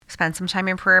Spend some time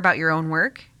in prayer about your own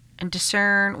work and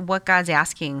discern what God's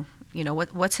asking.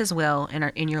 What's His will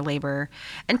in your labor,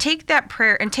 and take that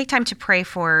prayer and take time to pray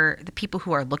for the people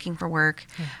who are looking for work,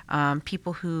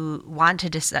 people who want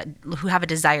to who have a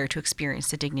desire to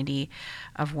experience the dignity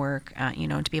of work,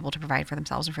 to be able to provide for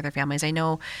themselves and for their families. I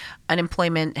know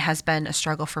unemployment has been a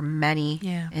struggle for many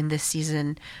in this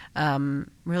season,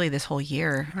 really this whole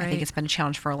year. Right. I think it's been a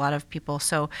challenge for a lot of people.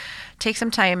 So take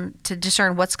some time to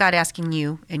discern what's God asking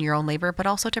you in your own labor, but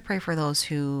also to pray for those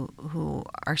who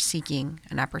are seeking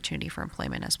an opportunity for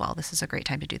employment as well. This is a great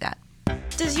time to do that.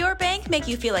 Does your bank make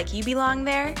you feel like you belong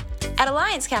there? At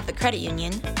Alliance Catholic Credit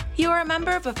Union, you are a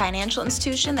member of a financial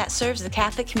institution that serves the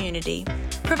Catholic community,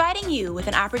 providing you with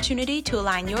an opportunity to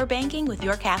align your banking with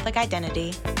your Catholic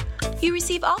identity. You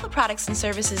receive all the products and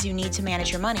services you need to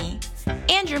manage your money,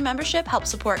 and your membership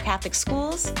helps support Catholic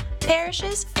schools,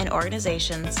 parishes, and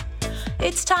organizations.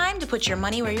 It's time to put your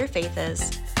money where your faith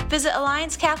is. Visit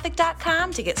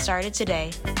AllianceCatholic.com to get started today.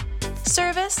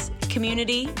 Service,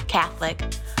 community, Catholic.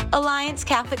 Alliance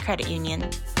Catholic Credit Union.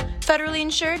 Federally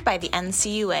insured by the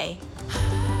NCUA.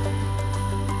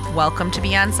 Welcome to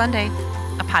Beyond Sunday,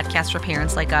 a podcast for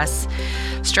parents like us,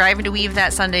 striving to weave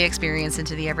that Sunday experience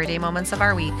into the everyday moments of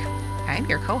our week. I'm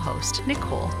your co-host,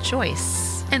 Nicole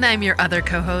Joyce. And I'm your other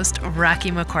co-host,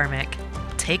 Rocky McCormick.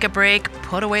 Take a break,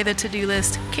 put away the to-do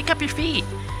list, kick up your feet,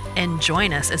 and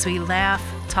join us as we laugh,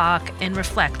 talk, and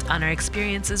reflect on our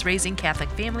experiences raising Catholic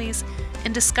families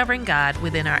and discovering God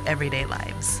within our everyday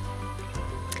lives.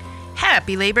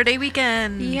 Happy Labor Day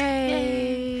weekend!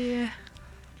 Yay!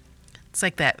 It's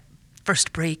like that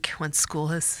first break when school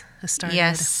has started.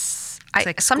 Yes.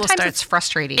 Like sometimes it's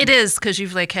frustrating. It is, because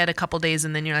you've had a couple days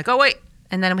and then you're like, oh, wait.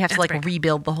 And then we have to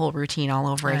rebuild the whole routine all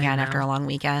over again after a long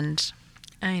weekend.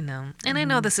 I know. And I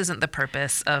know this isn't the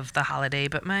purpose of the holiday,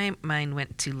 but my mind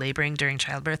went to laboring during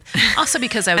childbirth. Also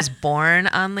because I was born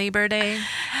on Labor Day.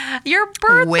 Your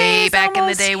birthday way back in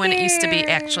the day here. When it used to be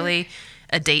actually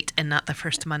a date and not the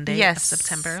first Monday of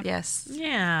September. Yes.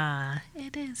 Yeah,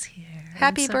 it is here.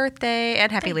 Happy birthday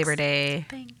and happy Labor Day.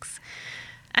 Thanks.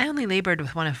 I only labored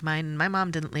with one of mine. My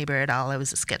mom didn't labor at all. I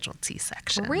was a scheduled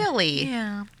C-section. Really?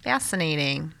 Yeah.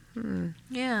 Fascinating.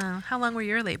 Yeah. How long were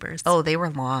your labors? Oh, they were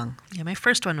long. Yeah, my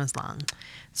first one was long.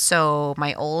 So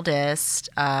my oldest,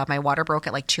 my water broke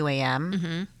at 2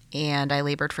 a.m. And I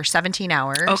labored for 17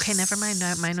 hours. Okay, never mind.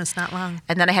 Mine was not long.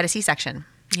 And then I had a C-section.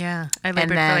 Yeah, I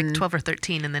labored for 12 or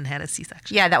 13 and then had a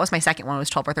C-section. Yeah, that was my second one. It was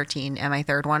 12 or 13. And my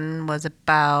third one was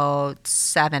about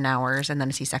 7 hours and then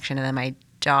a C-section. And then my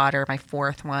daughter, my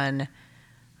fourth one,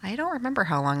 I don't remember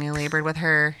how long I labored with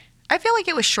her. I feel like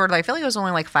it was short. I feel like it was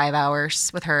only 5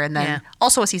 hours with her and then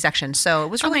also a C-section. So it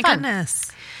was really fun. Oh, my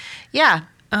goodness. Yeah.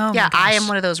 Oh, yeah, my gosh. I am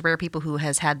one of those rare people who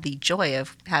has had the joy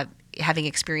of having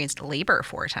experienced labor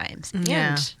 4 times. Yeah.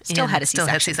 And still had a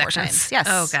C-section 4 times. Yes.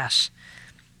 Oh, gosh.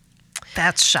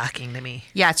 That's shocking to me.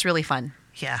 Yeah, it's really fun.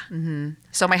 Yeah. Mm-hmm.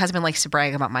 So my husband likes to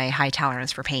brag about my high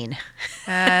tolerance for pain.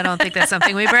 I don't think that's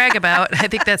something we brag about. I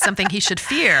think that's something he should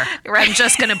fear. Right. I'm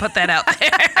just going to put that out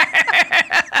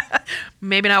there.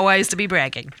 Maybe not wise to be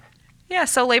bragging. Yeah,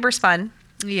 so labor's fun.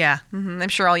 Yeah. Mm-hmm. I'm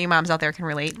sure all you moms out there can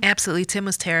relate. Absolutely. Tim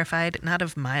was terrified, not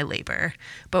of my labor,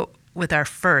 but with our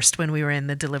first when we were in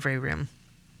the delivery room.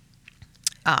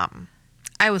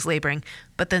 I was laboring,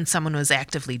 but then someone was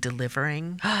actively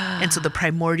delivering. And so the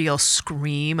primordial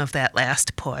scream of that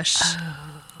last push,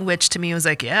 which to me was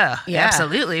like, yeah,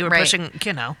 absolutely. We're pushing,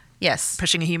 Yes.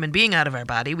 pushing a human being out of our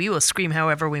body. We will scream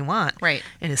however we want. Right.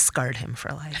 And it scarred him for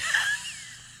life.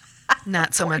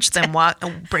 Not so much them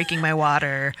breaking my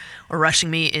water or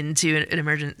rushing me into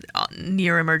an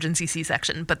near emergency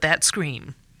C-section, but that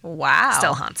scream. Wow.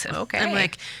 Still haunts him. Okay. I'm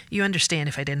like, you understand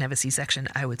if I didn't have a C-section,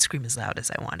 I would scream as loud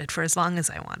as I wanted for as long as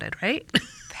I wanted, right?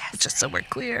 Just so we're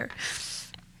clear.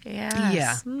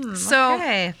 Yes. Yeah.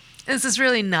 So this is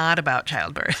really not about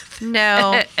childbirth.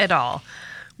 No. At all.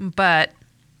 But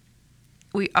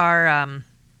we are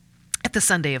at the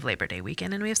Sunday of Labor Day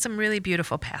weekend, and we have some really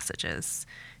beautiful passages.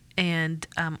 And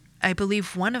I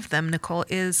believe one of them, Nicole,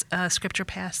 is a scripture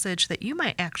passage that you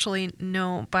might actually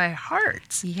know by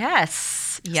heart.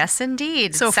 Yes. Yes,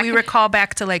 indeed. So if we recall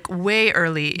back to way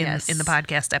early in the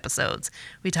podcast episodes,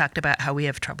 we talked about how we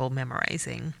have trouble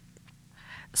memorizing.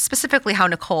 Specifically how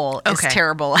Nicole is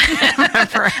terrible at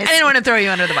memorizing. I didn't want to throw you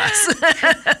under the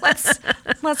bus.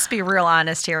 Let's be real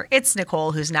honest here. It's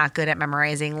Nicole who's not good at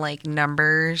memorizing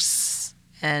numbers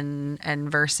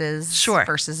and verses, Sure.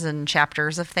 verses and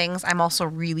chapters of things. I'm also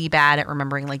really bad at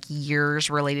remembering like years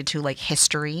related to like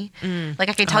history. Like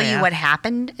I can tell you what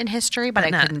happened in history, but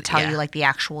I couldn't tell you like the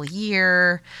actual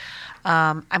year.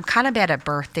 I'm kind of bad at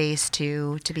birthdays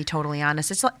too, to be totally honest.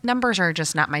 It's like, numbers are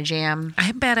just not my jam.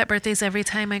 I'm bad at birthdays every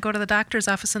time I go to the doctor's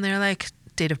office and they're like,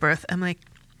 date of birth. I'm like,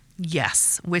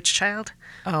 yes. Which child?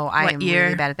 Oh, I What am year?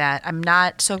 really bad at that. I'm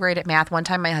not so great at math. One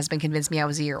time my husband convinced me I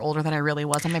was a year older than I really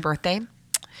was on my birthday.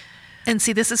 And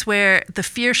see, this is where the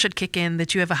fear should kick in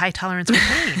that you have a high tolerance for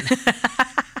pain.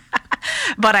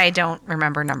 But I don't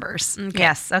remember numbers. Okay.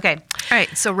 Yes. Okay. All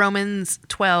right. So Romans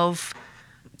 12.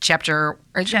 Chapter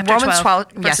Romans Romans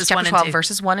 12, yes, verses chapter 1 and 12, 2.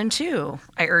 verses 1 and 2.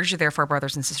 I urge you, therefore,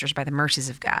 brothers and sisters, by the mercies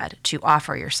of God, to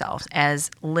offer yourselves as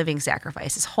living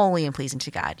sacrifices, holy and pleasing to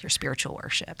God, your spiritual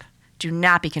worship. Do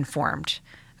not be conformed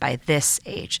by this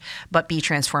age, but be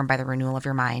transformed by the renewal of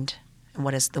your mind. And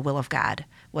what is the will of God?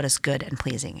 What is good and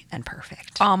pleasing and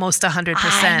perfect? Almost 100%.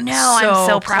 I know. I'm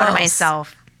so proud of close.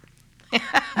 myself.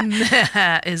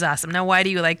 Is awesome. Now, why do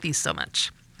you like these so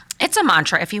much? It's a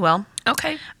mantra, if you will.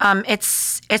 Okay.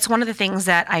 It's one of the things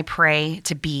that I pray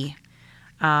to be,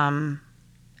 and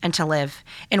to live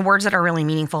in words that are really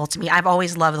meaningful to me. I've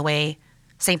always loved the way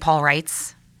St. Paul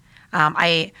writes.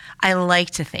 I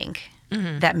like to think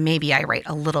that maybe I write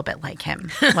a little bit like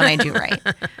him when I do write,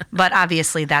 but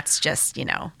obviously that's just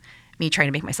me trying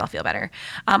to make myself feel better.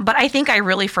 But I think I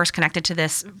really first connected to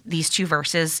these two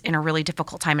verses in a really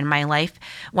difficult time in my life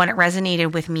when it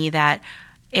resonated with me that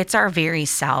it's our very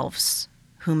selves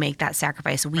who make that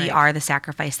sacrifice. We are the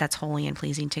sacrifice that's holy and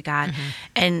pleasing to God.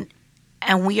 And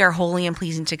we are holy and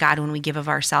pleasing to God when we give of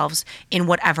ourselves in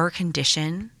whatever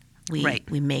condition we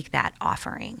make that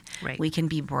offering. Right. We can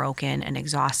be broken and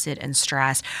exhausted and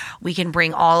stressed. We can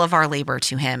bring all of our labor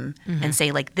to him and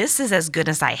say, like, this is as good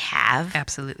as I have.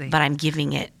 Absolutely. But I'm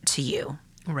giving it to you.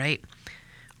 Right.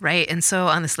 Right. And so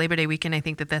on this Labor Day weekend, I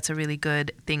think that that's a really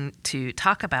good thing to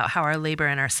talk about, how our labor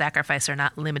and our sacrifice are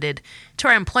not limited to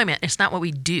our employment. It's not what we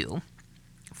do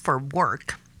for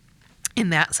work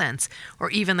in that sense, or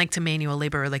even like to manual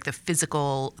labor, or like the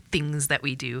physical things that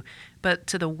we do, but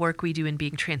to the work we do in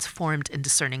being transformed and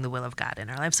discerning the will of God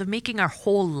in our lives, of making our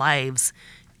whole lives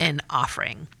an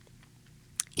offering.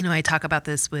 I talk about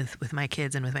this with my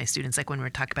kids and with my students, like when we're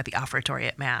talking about the offertory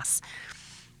at Mass.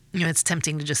 It's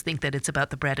tempting to just think that it's about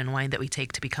the bread and wine that we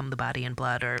take to become the body and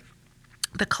blood, or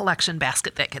the collection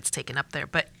basket that gets taken up there.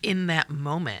 But in that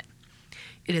moment,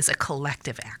 it is a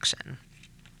collective action.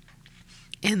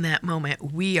 In that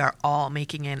moment, we are all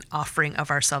making an offering of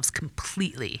ourselves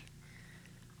completely,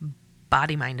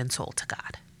 body, mind, and soul to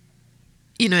God.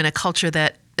 In a culture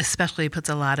that especially puts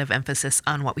a lot of emphasis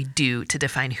on what we do to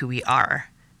define who we are,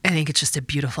 I think it's just a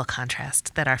beautiful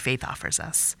contrast that our faith offers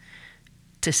us,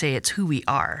 to say it's who we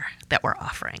are that we're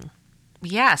offering.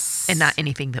 Yes. And not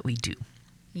anything that we do.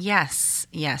 Yes.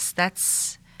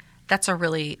 That's a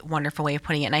really wonderful way of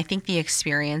putting it. And I think the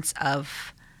experience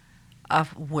of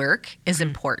work is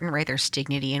important, right? There's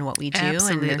dignity in what we do.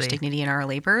 Absolutely. And there's dignity in our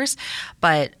labors.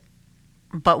 But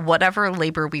whatever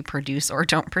labor we produce or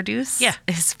don't produce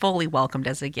is fully welcomed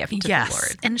as a gift to the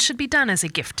Lord. And it should be done as a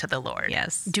gift to the Lord.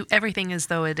 Yes. Do everything as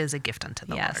though it is a gift unto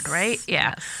the Lord, right?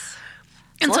 Yeah. Yes.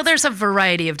 And so there's a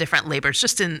variety of different labors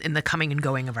just in the coming and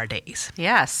going of our days.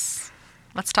 Yes.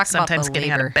 Let's talk Sometimes about the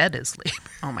getting labor. out of bed is labor.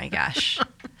 Oh my gosh.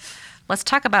 Let's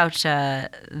talk about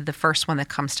the first one that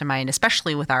comes to mind,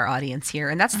 especially with our audience here,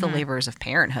 and that's the labors of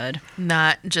parenthood.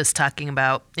 Not just talking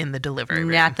about in the delivery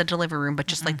room. Not the delivery room, but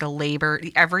just like the labor,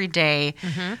 the everyday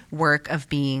work of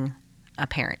being a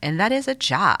parent. And that is a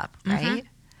job, right?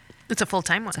 It's a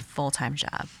full-time one. It's a full-time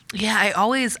job. Yeah, I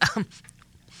always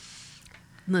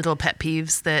little pet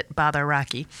peeves that bother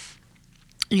Rocky.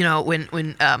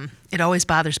 When it always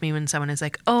bothers me when someone is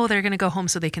like, oh, they're going to go home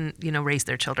so they can, raise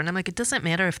their children. I'm like, it doesn't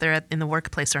matter if they're in the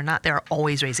workplace or not. They're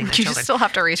always raising their You children. still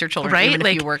have to raise your children, right? even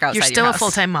if you work outside you're still your a house.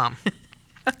 full-time mom.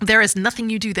 There is nothing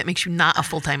you do that makes you not a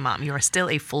full-time mom. You are still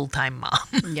a full-time mom.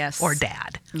 Yes. Or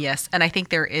dad. Yes. And I think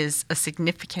there is a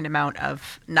significant amount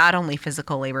of not only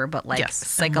physical labor, but like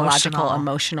psychological,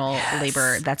 emotional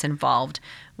labor that's involved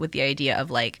with the idea of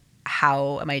like,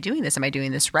 how am I doing this? Am I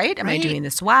doing this right? Am I doing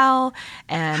this well?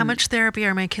 And how much therapy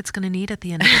are my kids going to need at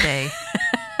the end of the day?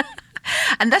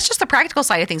 And that's just the practical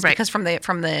side of things, because from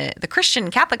the Christian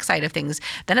Catholic side of things,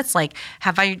 then it's like,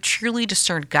 have I truly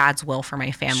discerned God's will for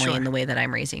my family in the way that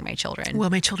I'm raising my children? Will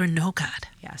my children know God?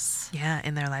 Yes. Yeah,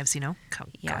 in their lives, going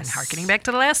Yes. harkening back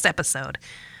to the last episode.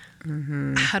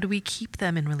 How do we keep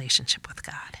them in relationship with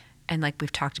God? And like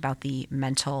we've talked about the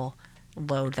mental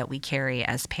load that we carry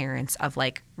as parents of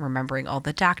like remembering all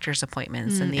the doctor's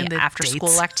appointments and the after school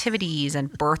dates. activities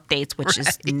and birth dates, which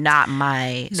is not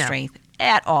my strength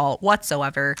at all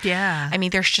whatsoever. Yeah. I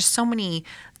mean, there's just so many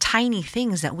tiny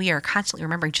things that we are constantly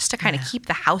remembering just to kind of keep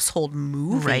the household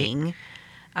moving.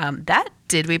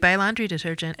 Did we buy laundry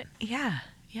detergent? Yeah.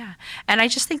 And I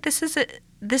just think this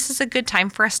is a good time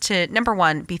for us to, number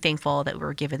one, be thankful that we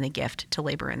were given the gift to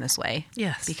labor in this way.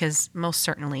 Yes. Because most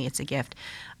certainly it's a gift.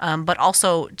 But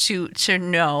also to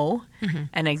know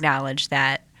and acknowledge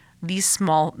that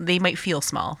they might feel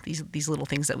small, these little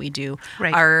things that we do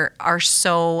are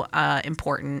so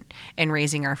important in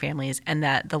raising our families, and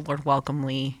that the Lord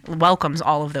welcomes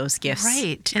all of those gifts.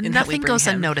 Right. And nothing goes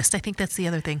unnoticed. I think that's the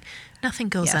other thing. Nothing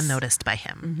goes unnoticed by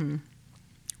him. Mm-hmm.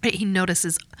 Right? He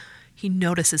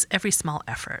notices every small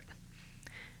effort.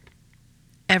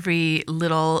 Every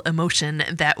little emotion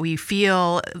that we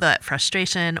feel, the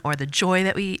frustration or the joy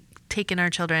that we take in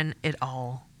our children, it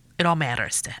all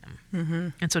matters to him. Mm-hmm.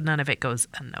 And so none of it goes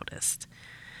unnoticed.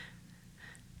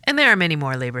 And there are many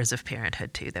more labors of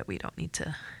parenthood, too, that we don't need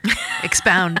to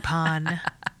expound upon,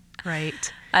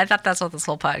 right? I thought that's what this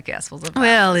whole podcast was about.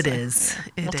 Well, it is.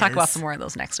 We'll talk about some more of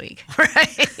those next week.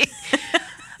 Right.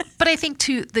 But I think,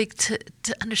 too, like,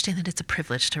 to understand that it's a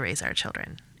privilege to raise our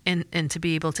children and to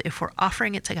be able to, if we're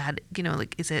offering it to God, you know,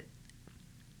 like, is it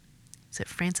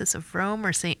Francis of Rome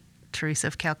or St. Teresa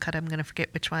of Calcutta? I'm going to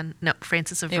forget which one. No,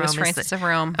 Francis of Rome. It was Francis of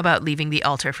Rome. About leaving the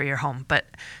altar for your home. But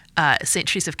St.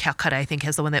 Teresa of Calcutta, I think,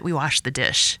 has the one that we wash the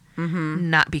dish.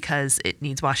 Mm-hmm. Not because it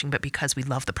needs washing, but because we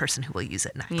love the person who will use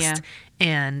it next. Yeah.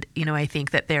 And, you know, I think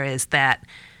that there is that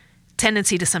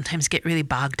tendency to sometimes get really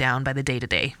bogged down by the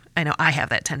day-to-day. I know I have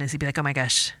that tendency to be like, oh my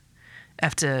gosh, I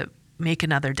have to make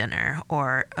another dinner,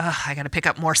 or I got to pick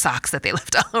up more socks that they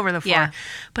left all over the floor. Yeah.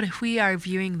 But if we are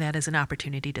viewing that as an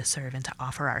opportunity to serve and to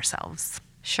offer ourselves,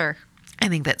 Sure. I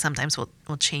think that sometimes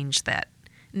we'll change that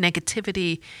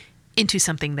negativity into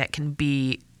something that can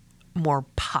be more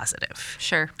positive.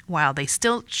 Sure. While they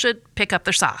still should pick up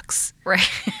their socks. Right.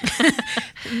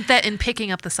 That in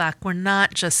picking up the sock, we're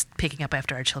not just picking up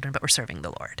after our children, but we're serving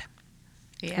the Lord.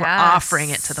 Yes. We're offering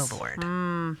it to the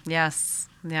Lord. Yes.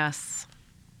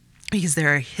 Because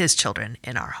they're his children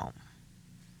in our home.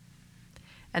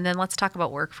 And then let's talk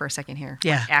about work for a second here.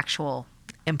 Yeah. Like actual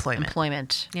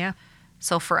employment. Yeah.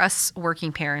 So for us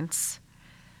working parents,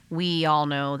 we all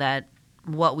know that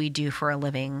what we do for a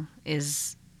living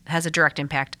has a direct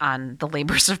impact on the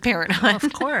labors of parenthood.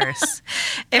 Of course.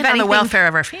 If on the welfare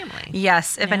of our family.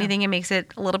 Yes. If anything, it makes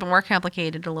it a little bit more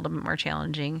complicated, a little bit more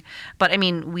challenging. But I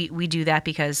mean, we do that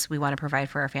because we want to provide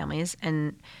for our families.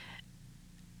 And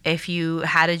if you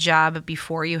had a job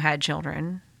before you had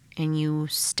children and you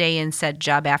stay in said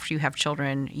job after you have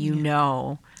children, you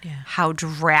know how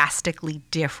drastically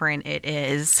different it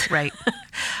is. Right.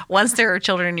 Once there are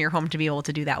children in your home to be able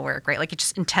to do that work, right? Like it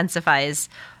just intensifies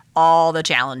all the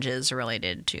challenges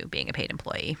related to being a paid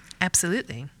employee.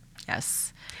 Absolutely.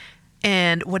 Yes.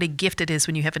 And what a gift it is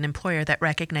when you have an employer that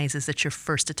recognizes that your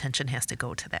first attention has to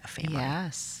go to that family.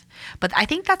 Yes. But I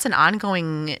think that's an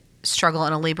ongoing struggle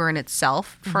and a labor in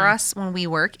itself for us when we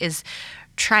work, is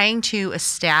trying to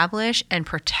establish and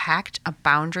protect a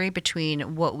boundary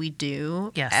between what we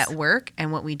do at work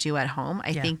and what we do at home.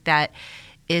 I think that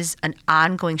is an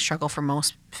ongoing struggle for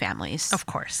most families. Of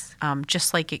course.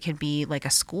 Just like it could be like a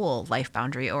school life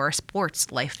boundary or a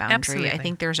sports life boundary. Absolutely. I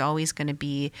think there's always going to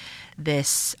be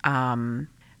this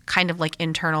kind of like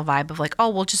internal vibe of like, oh,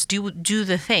 we'll just do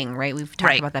the thing, right? We've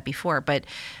talked about that before. But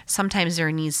sometimes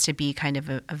there needs to be kind of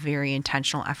a very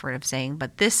intentional effort of saying,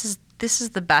 but this is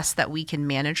the best that we can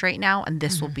manage right now, and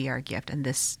this will be our gift, and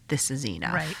this is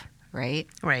enough. Right?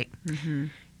 Right. Mm-hmm.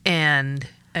 And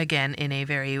again, in a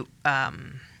very,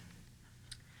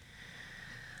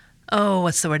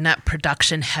 what's the word? Not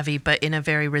production heavy, but in a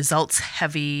very results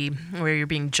heavy, where you're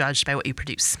being judged by what you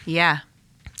produce. Yeah.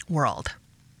 World.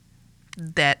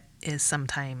 That is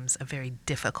sometimes a very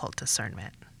difficult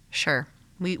discernment. Sure.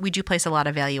 We do place a lot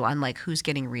of value on like who's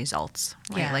getting results,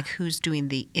 right? Yeah. Like who's doing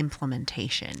the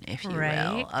implementation, if you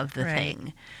will, of the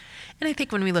thing. And I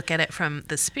think when we look at it from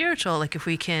the spiritual, like if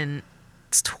we can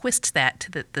twist that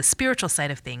to the spiritual side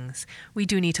of things, we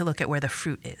do need to look at where the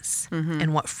fruit is.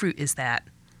 And what fruit is that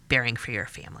bearing for your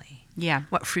family? Yeah.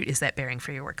 What fruit is that bearing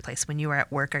for your workplace? When you are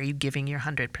at work, are you giving your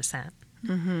 100%?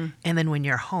 And then when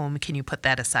you're home, can you put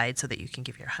that aside so that you can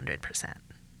give your 100%?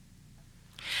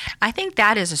 I think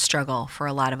that is a struggle for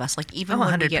a lot of us. Like even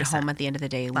when we get 100%. home at the end of the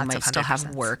day, we Lots might of still have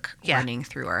 100%. work Yeah. running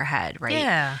through our head, right?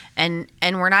 Yeah. And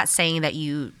we're not saying that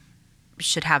you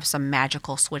should have some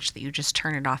magical switch that you just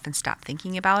turn it off and stop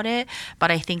thinking about it.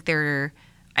 But I think there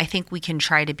I think we can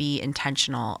try to be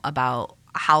intentional about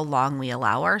how long we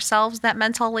allow ourselves that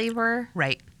mental labor.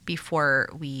 Right. Before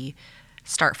we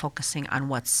start focusing on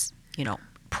what's,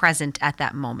 present at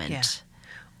that moment. Yeah.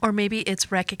 Or maybe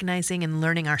it's recognizing and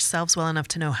learning ourselves well enough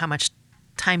to know how much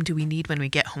time do we need when we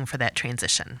get home for that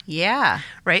transition. Yeah.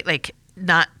 Right? Like,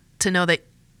 not to know that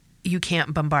you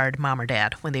can't bombard mom or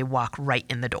dad when they walk right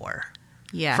in the door.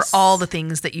 Yes. For all the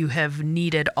things that you have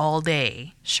needed all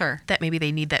day. Sure. That maybe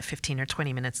they need that 15 or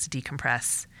 20 minutes to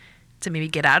decompress, to maybe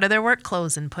get out of their work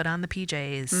clothes and put on the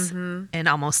PJs and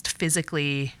almost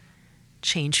physically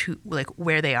change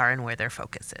where they are and where their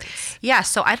focus is. Yeah.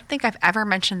 So I don't think I've ever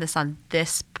mentioned this on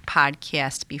this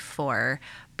podcast before,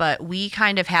 but we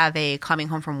kind of have a coming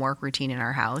home from work routine in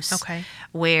our house. Okay.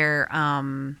 Where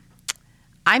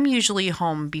I'm usually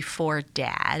home before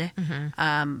Dad,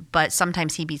 but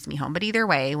sometimes he beats me home. But either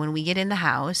way, when we get in the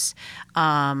house,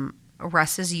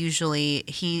 Russ is usually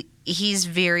he's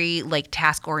very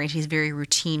task oriented. He's very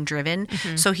routine driven.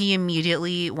 So he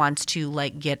immediately wants to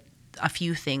get a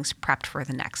few things prepped for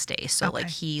the next day. So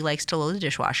he likes to load the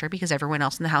dishwasher because everyone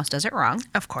else in the house does it wrong.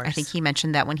 Of course. I think he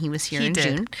mentioned that when he was here in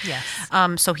June. Yes.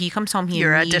 So he comes home.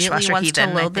 You're a immediately dishwasher wants heathen,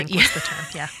 to load I think was the term.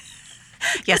 Yeah.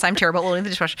 Yes, I'm terrible at loading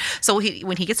the dishwasher. So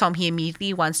when he gets home, he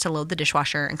immediately wants to load the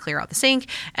dishwasher and clear out the sink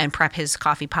and prep his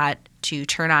coffee pot to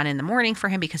turn on in the morning for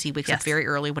him because he wakes up very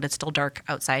early when it's still dark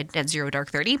outside at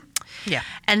 0:30. Yeah.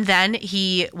 And then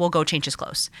he will go change his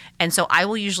clothes. And so I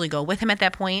will usually go with him at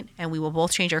that point, and we will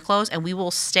both change our clothes, and we will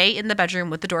stay in the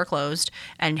bedroom with the door closed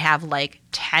and have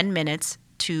 10 minutes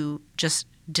to just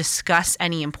discuss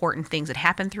any important things that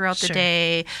happened throughout the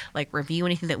day, review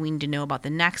anything that we need to know about the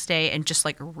next day, and just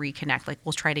reconnect.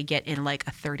 We'll try to get in a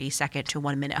 30-second to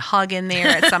 1 minute hug in there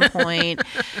at some point.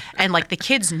 And the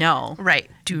kids know. Right.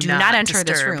 Do not enter this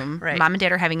disturb. room. Right. Mom and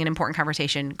Dad are having an important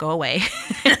conversation. Go away.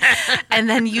 And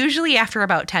then usually after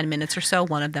about 10 minutes or so,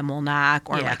 one of them will knock,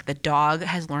 or the dog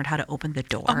has learned how to open the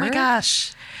door. Oh my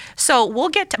gosh. So we'll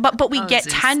get but we get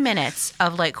 10 minutes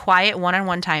of quiet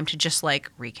one-on-one time to just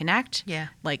reconnect. Yeah.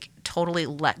 Totally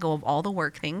let go of all the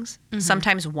work things.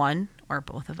 Sometimes one or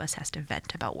both of us has to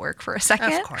vent about work for a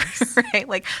second. Of course.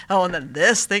 Right? And then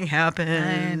this thing happened. I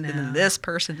know. And then this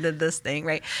person did this thing,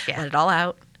 right? Yeah. Let it all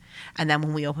out. And then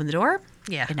when we open the door,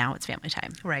 and now it's family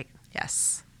time. Right.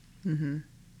 Yes.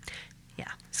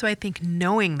 Yeah. So I think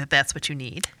knowing that that's what you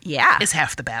need is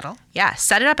half the battle. Yeah.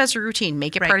 Set it up as a routine.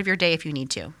 Make it part of your day if you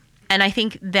need to. And I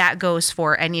think that goes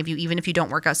for any of you, even if you don't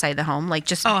work outside the home,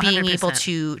 just being 100%. able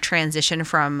to transition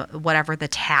from whatever the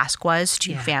task was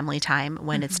to family time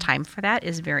when it's time for that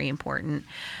is very important.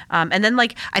 And then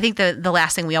I think the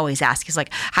last thing we always ask is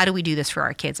how do we do this for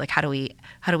our kids? How do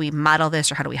we model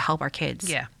this, or how do we help our kids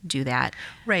do that?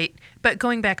 Right. But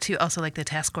going back to also the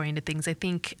task oriented things, I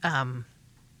think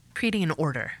creating an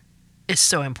order is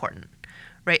so important.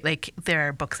 Right? There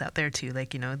are books out there too,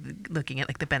 looking at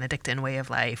the Benedictine way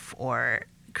of life, or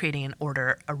creating an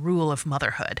order, a rule of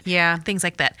motherhood. Yeah. Things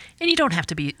like that. And you don't have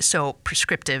to be so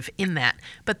prescriptive in that,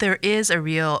 but there is a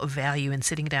real value in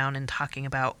sitting down and talking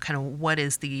about kind of what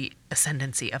is the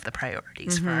ascendancy of the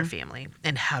priorities for our family,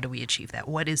 and how do we achieve that?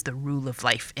 What is the rule of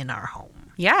life in our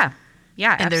home? Yeah.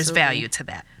 Yeah. And there's absolutely. value to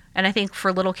that. And I think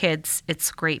for little kids,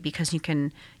 it's great because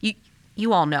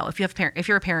you all know if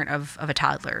you're a parent of a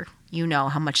toddler, you know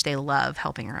how much they love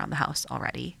helping around the house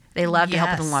already. They love to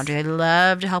help with the laundry. They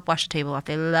love to help wash the table off.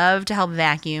 They love to help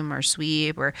vacuum or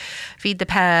sweep or feed the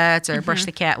pets or brush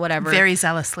the cat, whatever. Very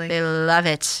zealously. They love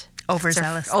it.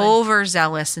 Overzealously.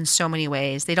 Overzealous in so many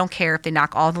ways. They don't care if they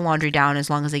knock all the laundry down as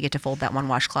long as they get to fold that one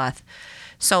washcloth.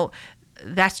 So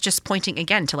that's just pointing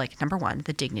again to number one,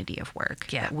 the dignity of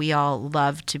work. Yeah. We all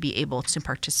love to be able to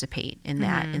participate in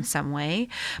that in some way.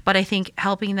 But I think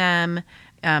helping them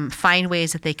find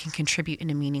ways that they can contribute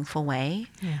in a meaningful way,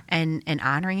 and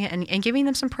honoring it, and giving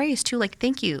them some praise too.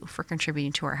 Thank you for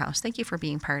contributing to our house. Thank you for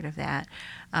being part of that.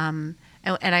 And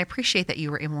I appreciate that you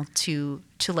were able to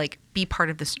be part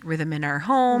of this rhythm in our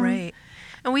home. Right.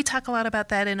 And we talk a lot about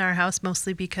that in our house,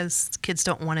 mostly because kids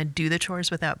don't want to do the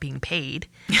chores without being paid.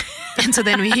 And so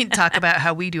then we talk about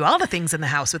how we do all the things in the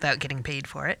house without getting paid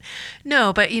for it.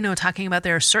 No, but, talking about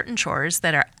there are certain chores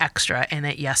that are extra and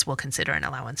that, yes, we'll consider an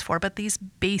allowance for. But these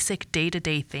basic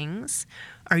day-to-day things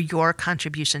are your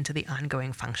contribution to the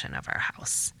ongoing function of our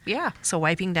house. Yeah. So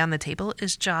wiping down the table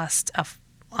is just a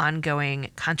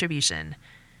ongoing contribution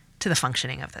to the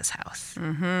functioning of this house.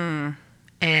 Mm-hmm.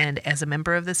 And as a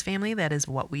member of this family, that is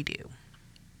what we do.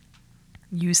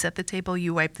 You set the table,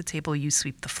 you wipe the table, you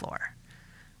sweep the floor.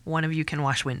 One of you can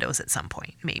wash windows at some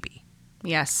point, maybe.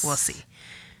 Yes. We'll see.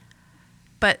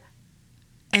 But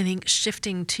I think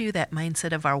shifting to that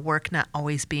mindset of our work not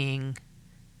always being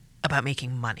about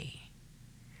making money.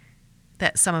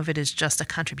 That some of it is just a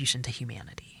contribution to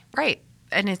humanity. Right.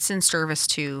 And it's in service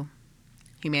to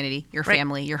humanity, your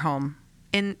family, your home,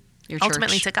 and your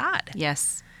ultimately church. to God.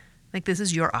 Yes. Like, this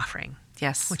is your offering.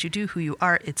 Yes. What you do, who you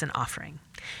are, it's an offering.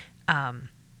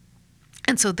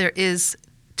 And so there is,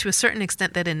 to a certain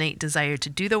extent, that innate desire to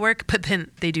do the work, but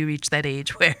then they do reach that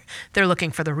age where they're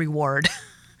looking for the reward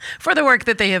for the work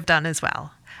that they have done as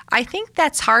well. I think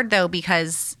that's hard, though,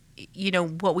 because,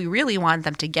 what we really want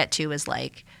them to get to is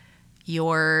like,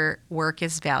 your work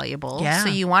is valuable. Yeah. So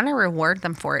you want to reward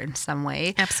them for it in some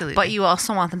way. Absolutely. But you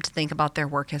also want them to think about their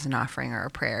work as an offering or a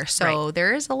prayer. So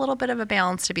there is a little bit of a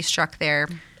balance to be struck there.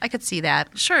 I could see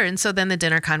that. Sure. And so then the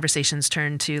dinner conversations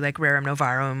turn to like Rerum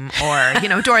Novarum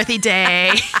or, Dorothy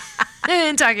Day.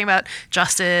 And talking about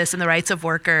justice and the rights of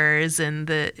workers and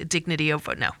the dignity of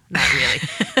no, not really,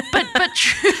 but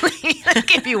truly,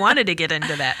 like, if you wanted to get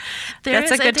into that, That's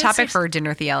a good topic for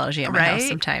dinner theology at my house right?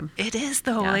 sometime. It is,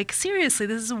 though. Yeah. Like, seriously,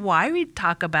 this is why we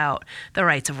talk about the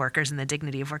rights of workers and the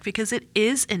dignity of work, because it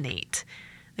is innate.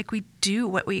 Like, we do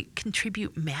what we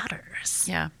contribute matters.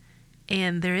 Yeah.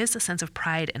 And there is a sense of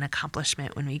pride and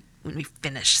accomplishment when we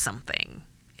finish something.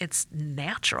 It's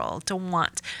natural to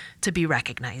want to be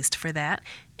recognized for that.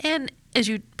 And as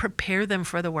you prepare them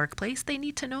for the workplace, they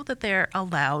need to know that they're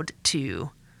allowed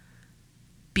to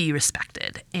be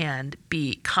respected and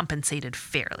be compensated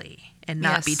fairly and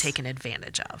not be taken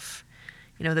advantage of.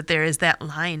 That there is that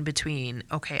line between,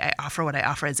 okay, I offer what I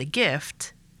offer as a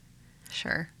gift.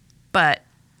 Sure. But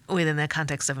within the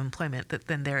context of employment, that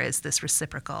then there is this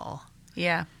reciprocal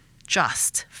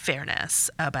just fairness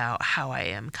about how I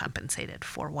am compensated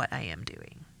for what I am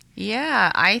doing.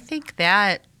 Yeah, I think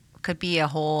that could be a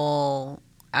whole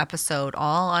episode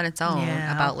all on its own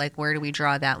about like where do we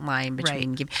draw that line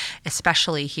between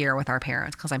especially here with our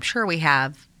parents, because I'm sure we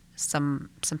have some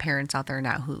parents out there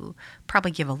now who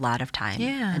probably give a lot of time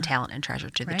and talent and treasure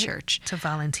to the church to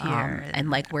volunteer and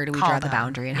like where do we draw the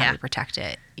boundary and how we protect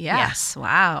it. Yes.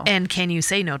 Wow. And can you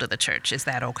say no to the church? Is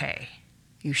that okay?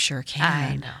 You sure can.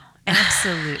 I know.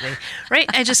 Absolutely. Right?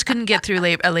 I just couldn't get through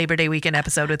a Labor Day weekend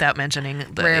episode without mentioning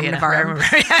the Rerum Novarum.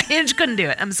 I just couldn't do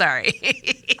it. I'm sorry.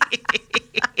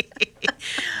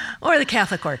 Or the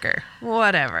Catholic worker.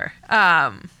 Whatever.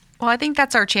 Well, I think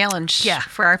that's our challenge Yeah.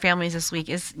 for our families this week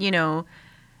is,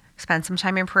 spend some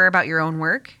time in prayer about your own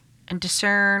work and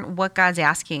discern what God's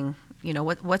asking,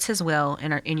 what's his will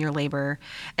in your labor,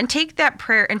 and take that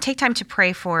prayer and take time to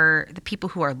pray for the people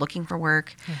who are looking for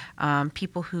work,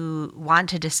 people who want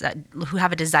to who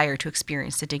have a desire to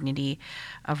experience the dignity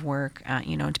of work,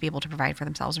 and to be able to provide for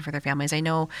themselves and for their families. I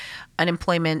know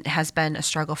unemployment has been a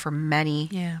struggle for many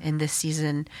in this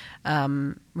season,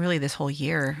 really this whole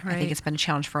year. I think it's been a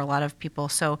challenge for a lot of people.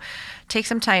 So take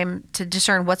some time to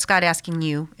discern what's God asking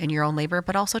you in your own labor,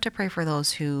 but also to pray for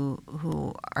those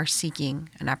who are seeking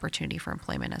an opportunity for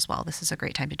employment as well. This is a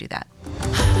great time to do that.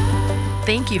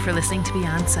 Thank you for listening to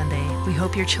Beyond Sunday. We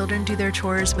hope your children do their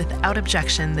chores without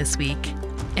objection this week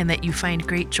and that you find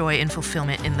great joy and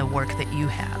fulfillment in the work that you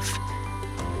have.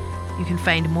 You can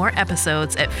find more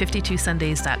episodes at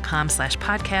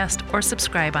 52sundays.com/podcast or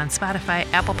subscribe on Spotify,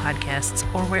 Apple Podcasts,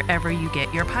 or wherever you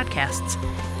get your podcasts.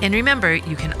 And remember,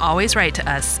 you can always write to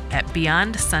us at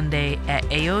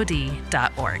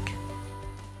beyondsunday@aod.org.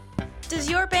 Does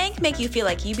your bank make you feel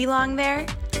like you belong there?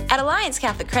 At Alliance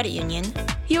Catholic Credit Union,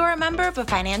 you are a member of a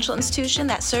financial institution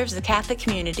that serves the Catholic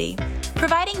community,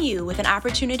 providing you with an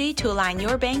opportunity to align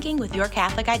your banking with your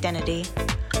Catholic identity.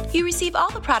 You receive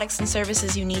all the products and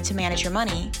services you need to manage your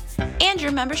money, and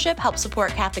your membership helps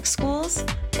support Catholic schools,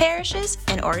 parishes,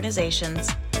 and organizations.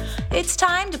 It's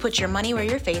time to put your money where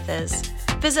your faith is.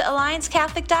 Visit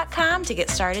AllianceCatholic.com to get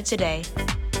started today.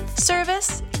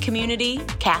 Service, community,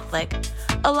 Catholic.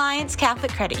 Alliance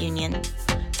Catholic Credit Union.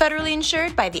 Federally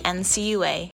insured by the NCUA.